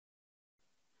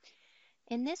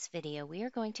In this video, we are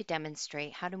going to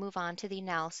demonstrate how to move on to the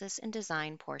analysis and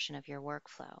design portion of your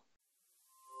workflow.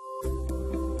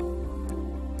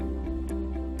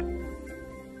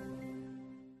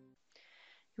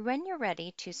 When you're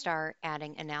ready to start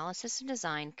adding analysis and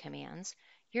design commands,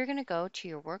 you're going to go to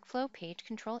your workflow page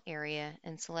control area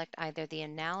and select either the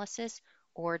analysis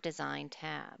or design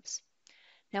tabs.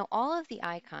 Now, all of the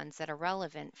icons that are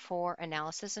relevant for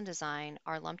analysis and design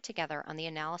are lumped together on the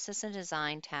Analysis and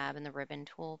Design tab in the ribbon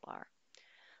toolbar.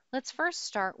 Let's first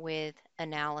start with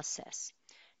Analysis.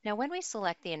 Now, when we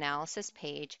select the Analysis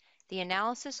page, the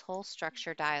Analysis Whole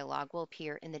Structure dialog will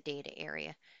appear in the Data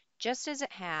area, just as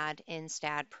it had in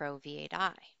STAAD.Pro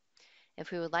V8i.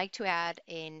 If we would like to add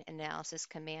an analysis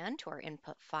command to our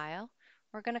input file,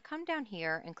 we're going to come down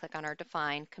here and click on our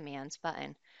Define Commands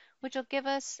button, which will give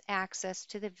us access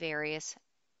to the various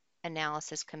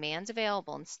analysis commands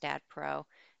available in STAAD.Pro,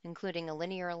 including a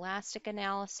linear elastic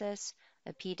analysis,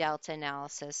 a p-delta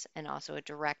analysis, and also a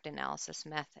direct analysis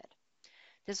method.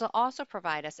 This will also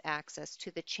provide us access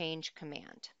to the change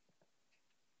command.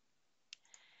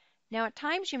 Now, at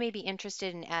times you may be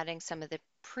interested in adding some of the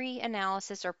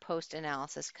pre-analysis or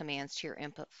post-analysis commands to your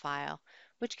input file,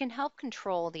 which can help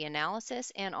control the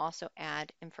analysis and also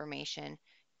add information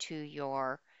to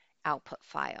your output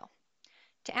file.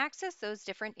 To access those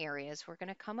different areas, we're going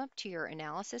to come up to your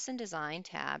Analysis and Design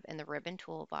tab in the ribbon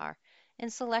toolbar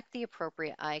and select the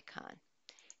appropriate icon.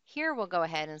 Here we'll go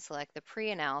ahead and select the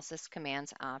Pre-Analysis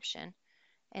Commands option,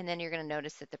 and then you're going to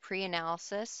notice that the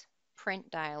Pre-Analysis Print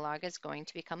dialog is going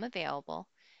to become available,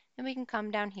 and we can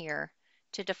come down here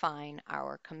to define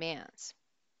our commands.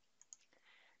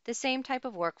 The same type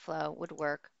of workflow would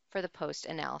work for the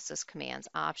Post-Analysis Commands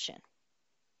option.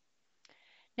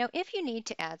 Now, if you need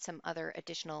to add some other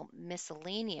additional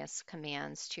miscellaneous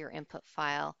commands to your input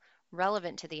file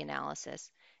relevant to the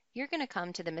analysis, you're going to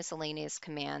come to the Miscellaneous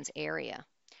Commands area.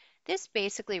 This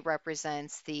basically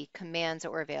represents the commands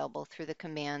that were available through the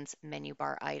Commands menu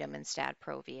bar item in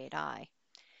STAAD.Pro V8i.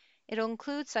 It'll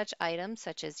include such items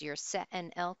such as your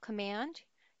setNL command,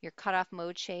 your cutoff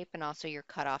mode shape, and also your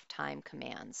cutoff time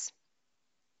commands.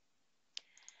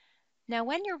 Now,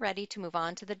 when you're ready to move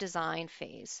on to the design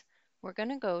phase, we're going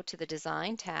to go to the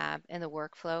Design tab in the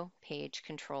Workflow Page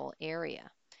Control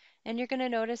area. And you're going to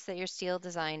notice that your Steel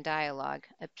Design dialog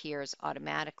appears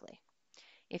automatically.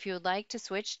 If you would like to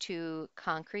switch to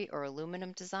concrete or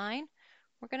aluminum design,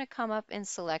 we're going to come up and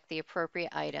select the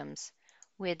appropriate items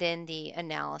within the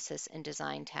Analysis and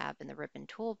Design tab in the ribbon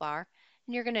toolbar,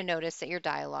 and you're going to notice that your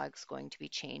dialog is going to be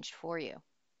changed for you.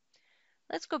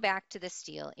 Let's go back to the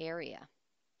steel area.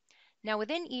 Now,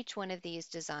 within each one of these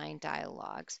design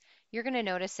dialogs, you're going to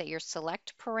notice that your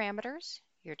select parameters,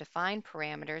 your define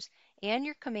parameters, and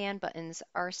your command buttons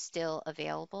are still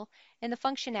available, and the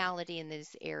functionality in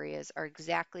these areas are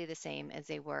exactly the same as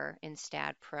they were in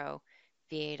STAAD.Pro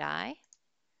V8i,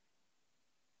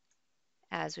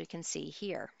 as we can see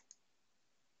here.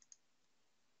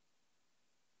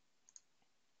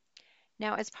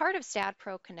 Now, as part of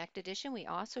STAAD.Pro CONNECT Edition, we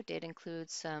also did include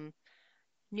some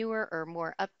newer or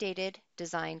more updated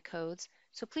design codes.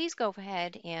 So please go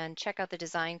ahead and check out the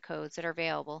design codes that are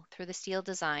available through the steel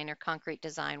design or concrete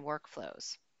design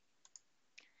workflows.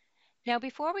 Now,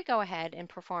 before we go ahead and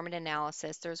perform an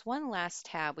analysis, there's one last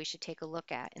tab we should take a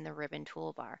look at in the ribbon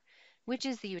toolbar, which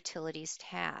is the Utilities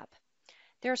tab.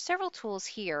 There are several tools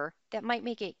here that might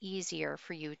make it easier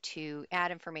for you to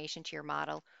add information to your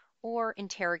model or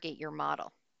interrogate your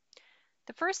model.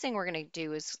 The first thing we're going to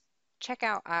do is check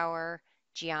out our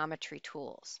geometry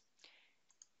tools.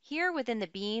 Here within the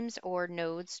beams or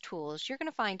nodes tools, you're going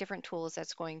to find different tools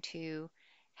that's going to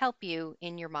help you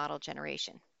in your model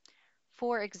generation.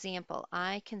 For example,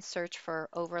 I can search for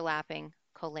overlapping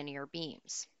collinear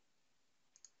beams.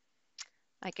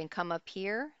 I can come up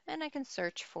here and I can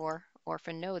search for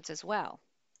orphan nodes as well.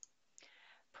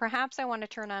 Perhaps I want to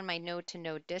turn on my node to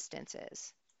node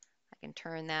distances. I can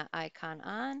turn that icon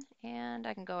on and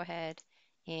I can go ahead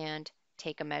and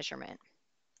take a measurement.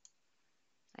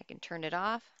 I can turn it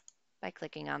off by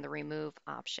clicking on the Remove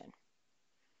option.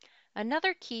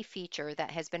 Another key feature that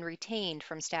has been retained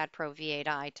from STAAD.Pro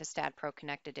V8i to STAAD.Pro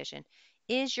CONNECT Edition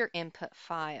is your input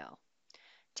file.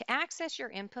 To access your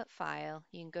input file,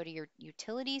 you can go to your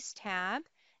Utilities tab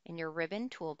in your ribbon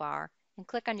toolbar and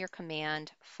click on your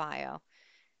command file.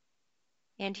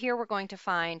 And here we're going to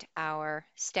find our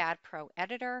STAAD.Pro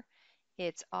editor.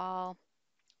 It's all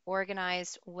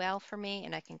organized well for me,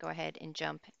 and I can go ahead and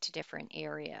jump to different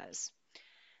areas.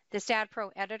 The STAAD.Pro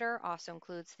editor also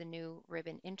includes the new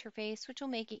ribbon interface, which will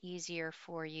make it easier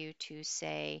for you to,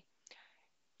 say,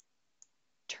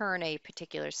 turn a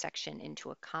particular section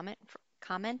into a comment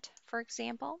comment, for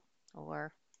example,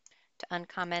 or to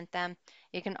uncomment them.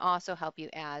 It can also help you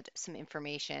add some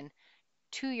information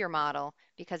to your model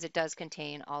because it does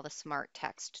contain all the smart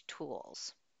text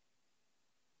tools.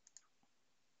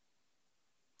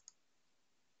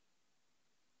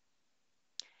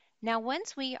 Now,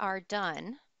 once we are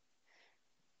done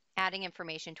adding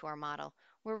information to our model,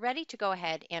 we're ready to go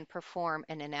ahead and perform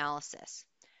an analysis.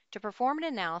 To perform an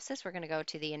analysis, we're going to go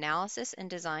to the Analysis and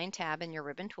Design tab in your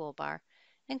ribbon toolbar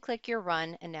and click your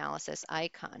Run Analysis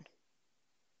icon.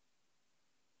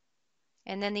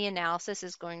 And then the analysis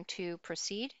is going to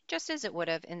proceed just as it would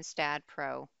have in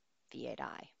STAAD.Pro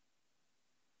V8i.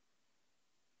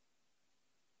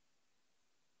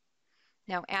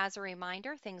 Now, as a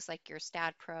reminder, things like your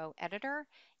STAAD.Pro editor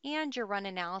and your run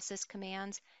analysis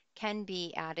commands can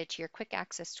be added to your quick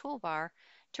access toolbar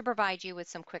to provide you with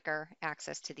some quicker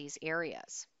access to these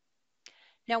areas.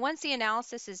 Now, once the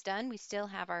analysis is done, we still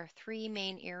have our three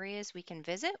main areas we can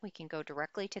visit. We can go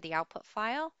directly to the output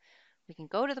file, we can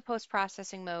go to the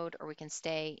post-processing mode, or we can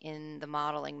stay in the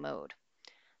modeling mode.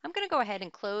 I'm going to go ahead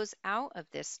and close out of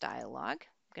this dialog.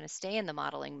 I'm going to stay in the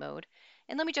modeling mode.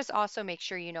 And let me just also make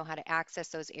sure you know how to access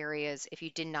those areas if you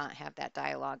did not have that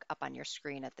dialog up on your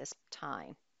screen at this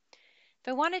time. If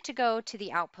I wanted to go to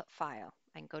the output file,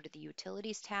 I can go to the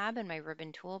Utilities tab in my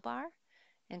ribbon toolbar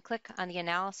and click on the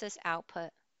Analysis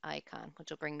Output icon, which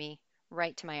will bring me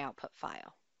right to my output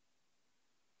file.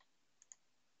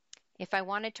 If I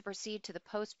wanted to proceed to the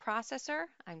post-processor,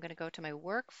 I'm going to go to my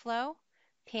Workflow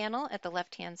panel at the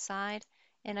left-hand side,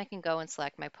 and I can go and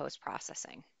select my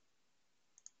post-processing.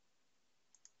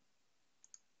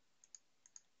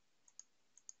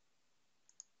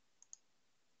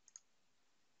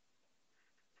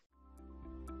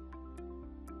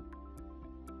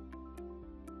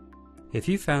 If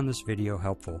you found this video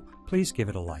helpful, please give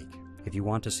it a like. If you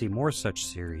want to see more such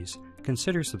series,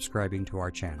 consider subscribing to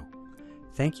our channel.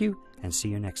 Thank you, and see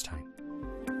you next time.